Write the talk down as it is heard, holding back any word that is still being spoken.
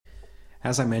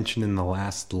As I mentioned in the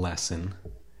last lesson,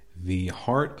 the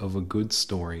heart of a good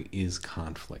story is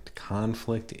conflict.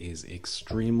 Conflict is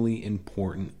extremely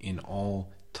important in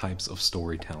all types of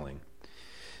storytelling.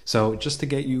 So just to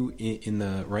get you in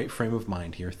the right frame of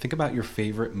mind here, think about your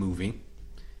favorite movie.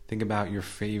 Think about your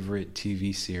favorite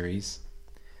TV series.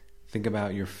 Think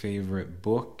about your favorite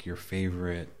book, your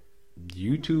favorite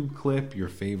YouTube clip,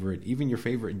 even your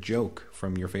favorite joke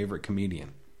from your favorite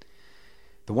comedian.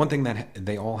 The one thing that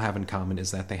they all have in common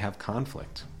is that they have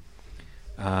conflict.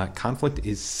 Conflict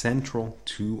is central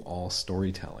to all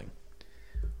storytelling.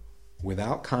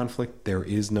 Without conflict, there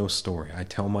is no story. I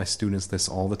tell my students this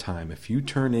all the time. If you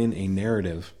turn in a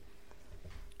narrative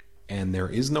and there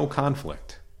is no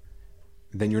conflict,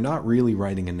 then you're not really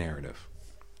writing a narrative.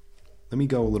 Let me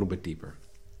go a little bit deeper.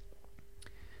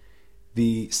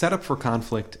 The setup for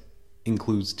conflict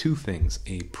includes two things,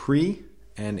 a pre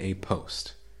and a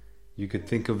post. You could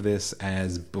think of this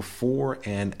as before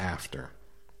and after.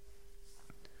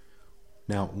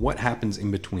 Now, what happens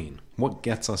in between? What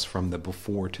gets us from the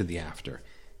before to the after?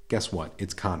 Guess what?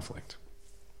 It's conflict.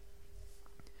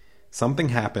 Something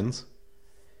happens,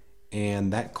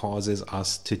 and that causes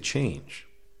us to change.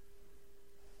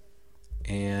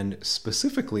 And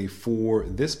specifically for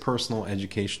this personal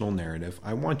educational narrative,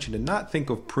 I want you to not think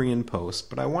of pre and post,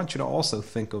 but I want you to also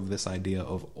think of this idea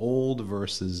of old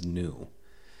versus new.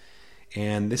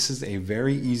 And this is a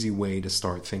very easy way to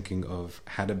start thinking of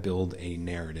how to build a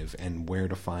narrative and where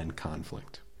to find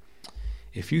conflict.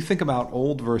 If you think about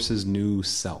old versus new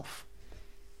self,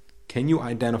 can you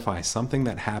identify something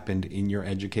that happened in your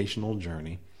educational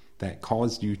journey that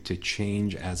caused you to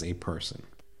change as a person?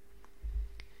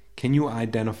 Can you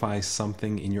identify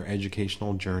something in your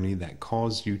educational journey that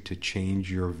caused you to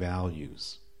change your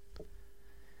values?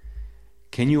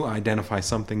 Can you identify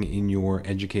something in your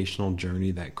educational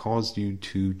journey that caused you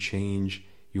to change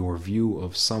your view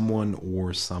of someone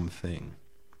or something?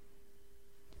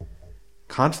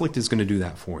 Conflict is going to do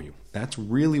that for you. That's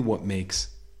really what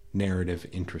makes narrative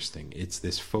interesting. It's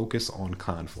this focus on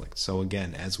conflict. So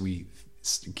again, as we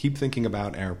keep thinking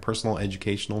about our personal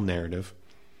educational narrative,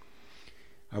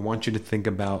 I want you to think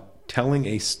about telling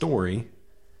a story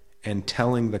and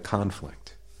telling the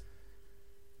conflict.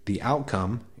 The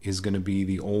outcome is going to be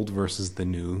the old versus the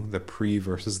new, the pre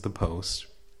versus the post.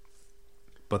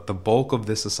 But the bulk of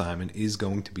this assignment is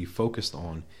going to be focused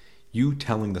on you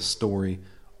telling the story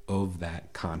of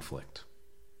that conflict.